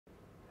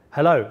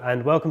Hello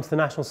and welcome to the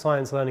National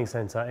Science Learning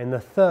Centre in the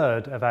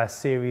third of our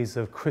series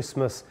of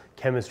Christmas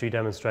chemistry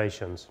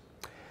demonstrations.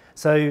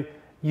 So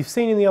you've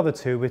seen in the other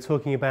two we're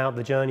talking about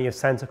the journey of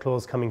Santa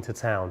Claus coming to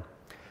town.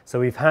 So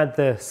we've had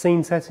the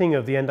scene setting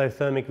of the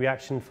endothermic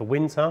reaction for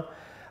winter,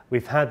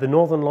 we've had the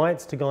northern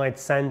lights to guide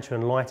Santa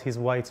and light his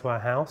way to our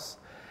house,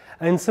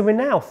 and so we're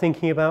now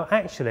thinking about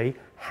actually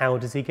how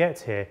does he get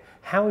here?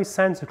 How is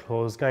Santa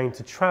Claus going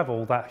to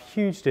travel that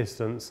huge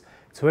distance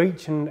to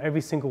each and every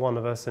single one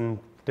of us and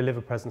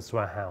deliver presents to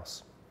our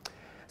house?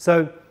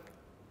 So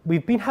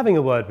we've been having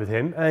a word with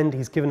him and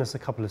he's given us a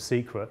couple of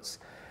secrets.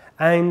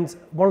 And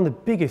one of the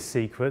biggest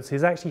secrets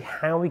is actually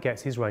how he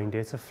gets his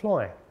reindeer to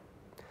fly.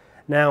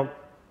 Now,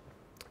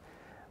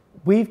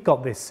 we've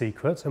got this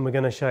secret and we're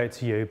going to show it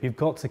to you. You've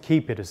got to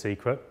keep it a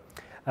secret,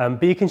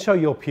 but you can show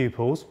your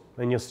pupils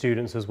and your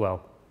students as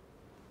well,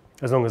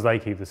 as long as they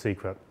keep the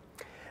secret.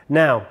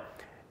 Now,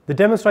 the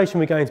demonstration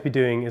we're going to be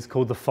doing is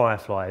called the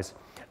fireflies.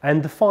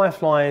 And the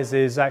fireflies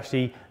is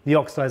actually the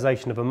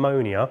oxidation of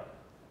ammonia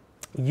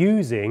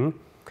using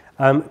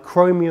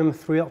chromium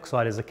 3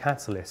 oxide as a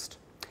catalyst.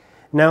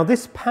 Now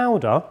this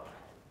powder,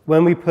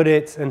 when we put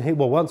it,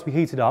 once we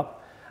heat it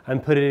up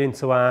and put it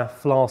into our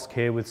flask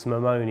here with some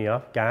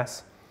ammonia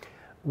gas,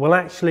 we'll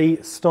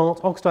actually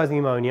start oxidizing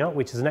ammonia,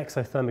 which is an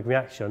exothermic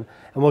reaction,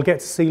 and we'll get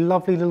to see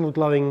lovely little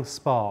glowing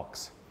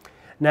sparks.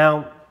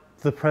 Now,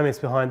 the premise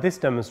behind this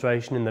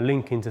demonstration and the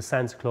link into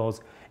Santa Claus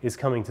is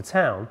coming to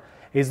town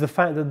is the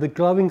fact that the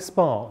glowing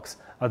sparks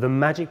are the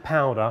magic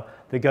powder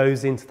that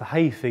goes into the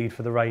hay feed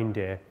for the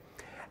reindeer.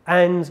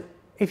 And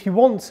if you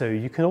want to,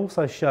 you can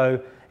also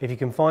show, if you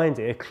can find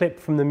it, a clip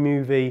from the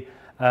movie,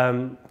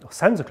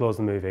 Santa Claus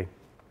the movie,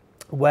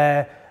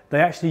 where they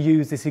actually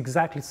use this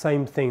exactly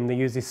same thing. They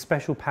use this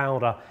special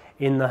powder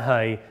in the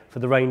hay for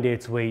the reindeer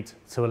to eat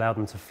to allow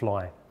them to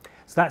fly.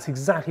 So that's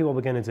exactly what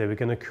we're going to do. We're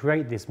going to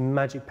create this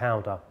magic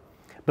powder.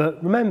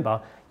 But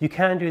remember, you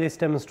can do this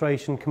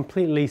demonstration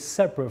completely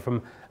separate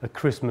from a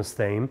Christmas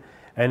theme,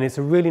 and it's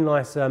a really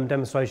nice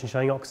demonstration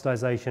showing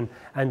oxidation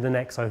and an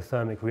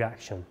exothermic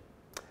reaction.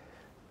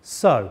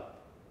 So,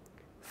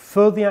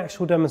 for the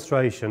actual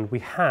demonstration, we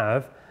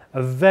have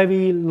a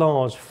very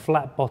large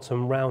flat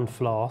bottom round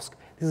flask.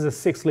 This is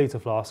a 6-litre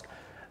flask.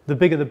 The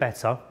bigger the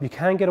better. You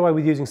can get away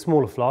with using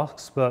smaller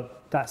flasks,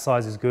 but that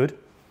size is good.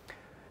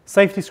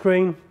 Safety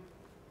screen,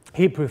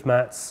 heat-proof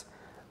mats,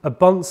 a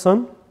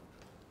Bunsen,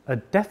 a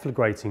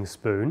deflagrating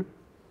spoon,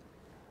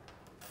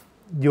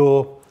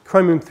 your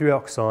chromium 3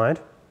 oxide,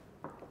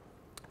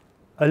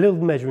 a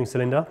little measuring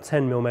cylinder,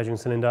 10mm measuring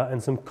cylinder,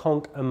 and some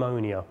conch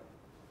ammonia.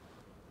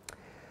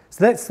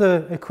 So that's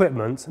the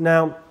equipment.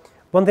 Now,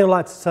 one thing I'd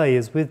like to say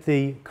is with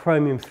the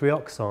chromium 3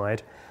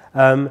 oxide,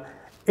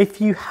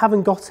 if you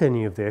haven't got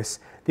any of this,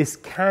 this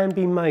can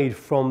be made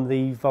from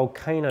the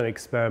volcano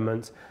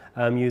experiment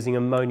using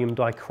ammonium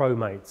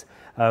dichromate.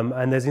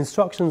 And there's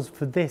instructions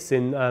for this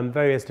in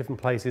various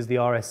different places, the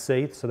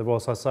RSC, so the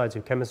Royal Society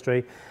of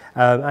Chemistry,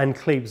 and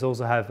CLEEPS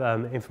also have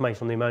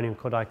information on the ammonium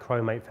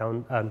dichromate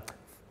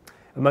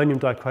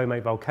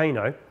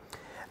volcano,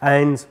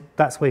 and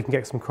that's where you can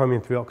get some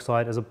chromium 3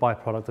 oxide as a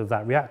byproduct of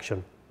that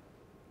reaction.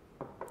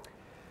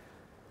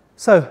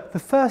 So the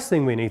first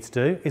thing we need to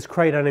do is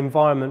create an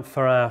environment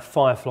for our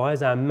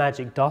fireflies, our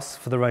magic dust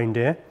for the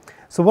reindeer.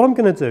 So what I'm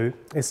going to do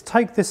is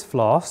take this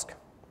flask,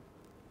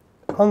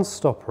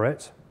 unstopper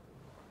it,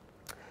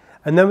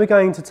 and then we're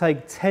going to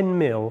take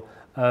 10ml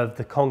of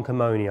the conch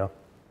ammonia.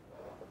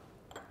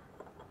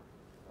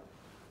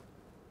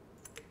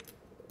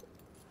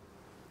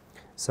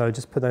 So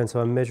just put that into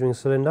our measuring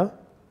cylinder,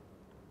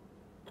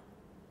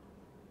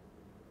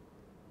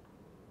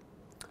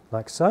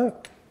 like so.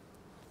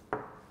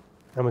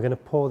 And we're going to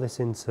pour this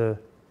into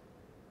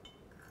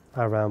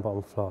our round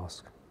bottom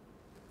flask.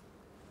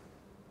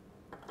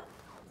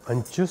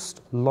 And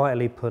just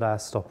lightly put our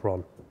stopper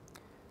on.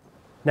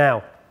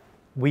 Now,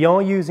 we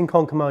are using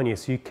conch ammonia,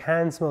 so you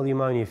can smell the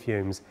ammonia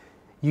fumes.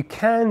 You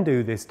can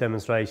do this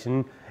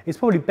demonstration. It's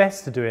probably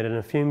best to do it in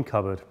a fume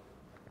cupboard,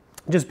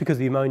 just because of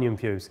the ammonium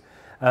fumes.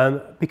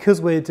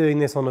 Because we're doing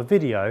this on a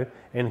video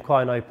in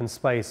quite an open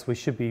space,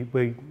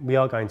 we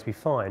are going to be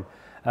fine.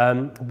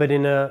 But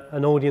in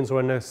an audience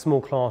or in a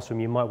small classroom,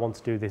 you might want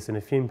to do this in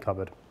a fume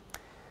cupboard.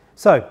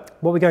 So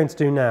what we're going to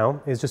do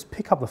now is just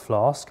pick up the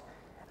flask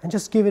and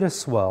just give it a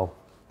swirl.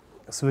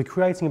 So we're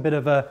creating a bit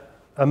of a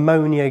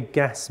ammonia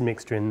gas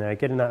mixture in there,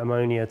 getting that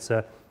ammonia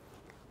to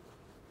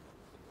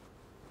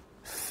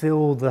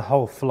fill the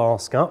whole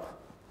flask up.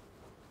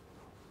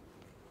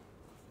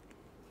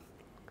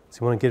 So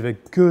you want to give it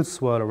a good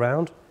swirl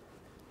around,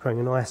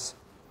 creating a nice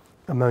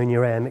ammonia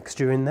air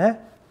mixture in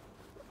there.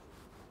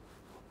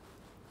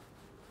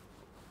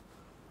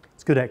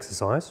 It's good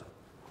exercise.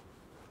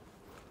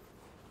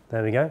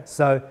 There we go.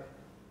 So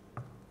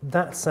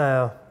that's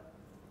our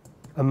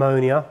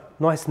ammonia,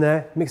 nice in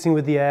there, mixing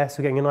with the air, so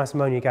we're getting a nice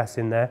ammonia gas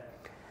in there.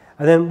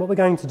 And then what we're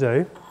going to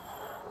do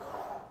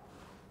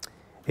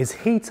is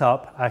heat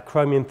up our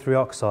chromium 3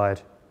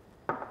 oxide,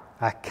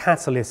 our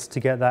catalyst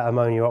to get that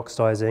ammonia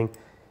oxidizing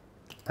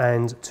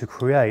and to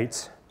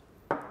create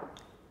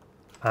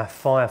our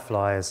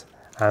fireflies,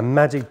 our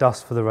magic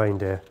dust for the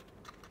reindeer.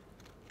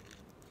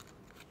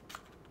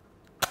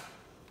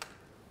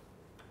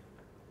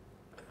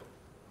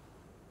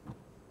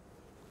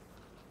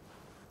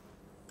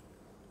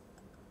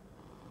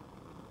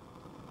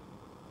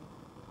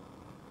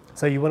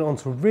 So you want it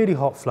onto a really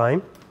hot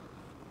flame.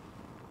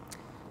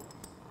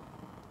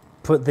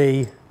 Put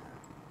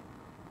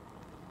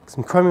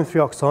some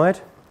chromium-3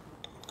 oxide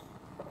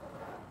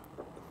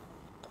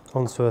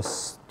onto your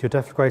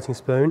deflagrating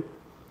spoon,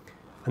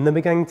 and then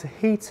we're going to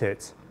heat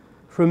it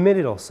for a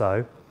minute or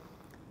so.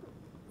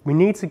 We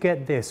need to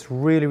get this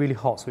really, really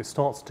hot so it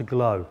starts to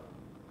glow.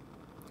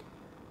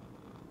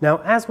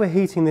 Now, as we're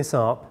heating this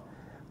up,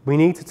 we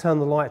need to turn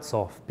the lights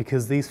off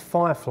because these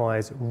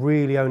fireflies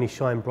really only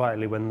shine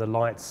brightly when the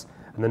lights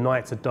and the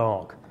nights are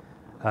dark,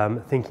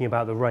 thinking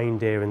about the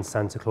reindeer in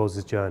Santa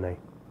Claus's journey.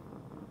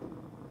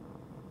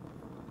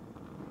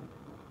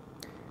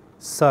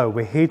 So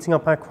we're heating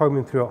up our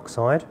chromium-3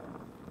 oxide,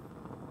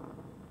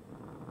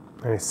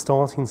 and it's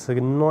starting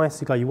to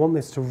nicely glow. You want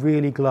this to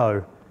really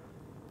glow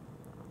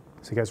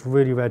so it gets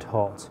really red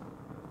hot,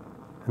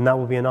 and that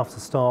will be enough to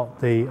start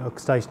the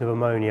oxidation of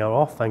ammonia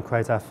off and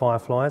create our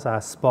fireflies,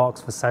 our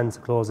sparks for Santa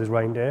Claus's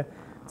reindeer,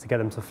 to get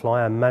them to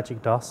fly, our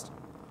magic dust.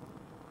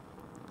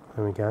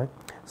 There we go.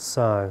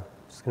 So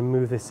just going to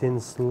move this in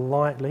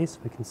slightly so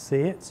we can see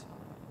it.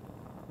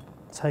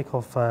 Take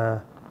off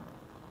our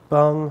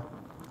bung,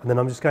 and then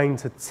I'm just going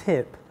to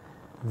tip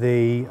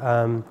the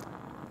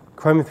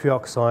chromium-3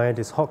 oxide,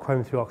 this hot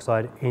chromium-3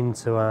 oxide,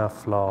 into our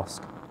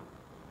flask.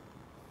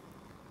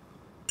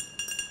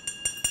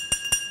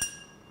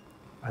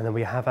 And then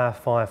we have our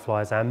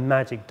fireflies, our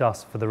magic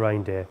dust for the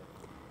reindeer.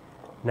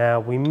 Now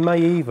we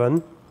may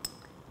even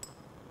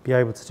be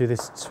able to do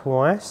this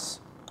twice,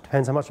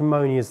 depends how much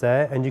ammonia is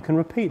there, and you can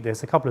repeat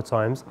this a couple of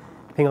times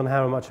depending on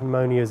how much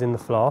ammonia is in the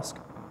flask.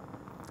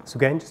 So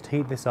again, just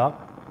heat this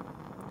up.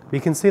 You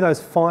can see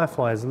those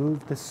fireflies.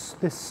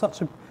 There's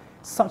such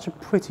a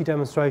pretty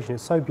demonstration.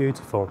 It's so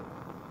beautiful.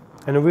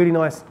 In a really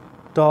nice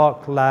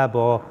dark lab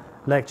or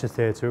lecture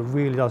theatre, it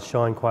really does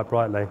shine quite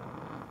brightly.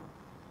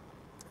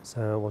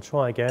 So we'll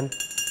try again,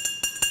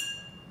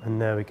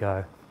 and there we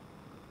go.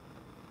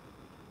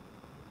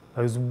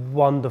 Those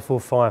wonderful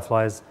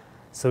fireflies.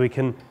 So we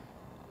can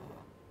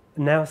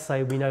now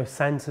say we know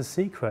Santa's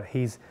secret.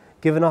 He's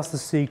given us the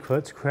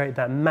secret to create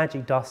that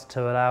magic dust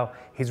to allow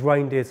his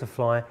reindeer to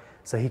fly,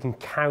 so he can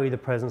carry the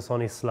presents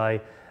on his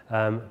sleigh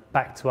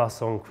back to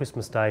us on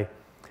Christmas Day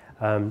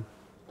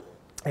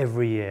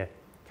every year.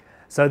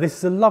 So this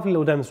is a lovely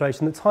little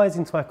demonstration that ties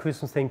into our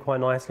Christmas theme quite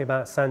nicely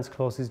about Santa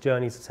Claus's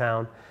journey to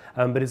town,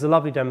 but it's a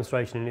lovely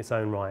demonstration in its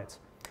own right.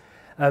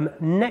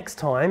 Next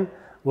time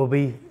we'll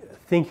be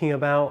thinking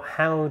about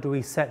how do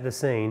we set the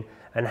scene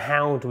and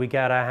how do we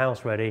get our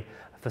house ready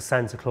for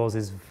Santa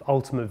Claus's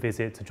ultimate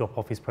visit to drop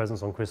off his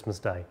presents on Christmas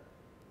Day.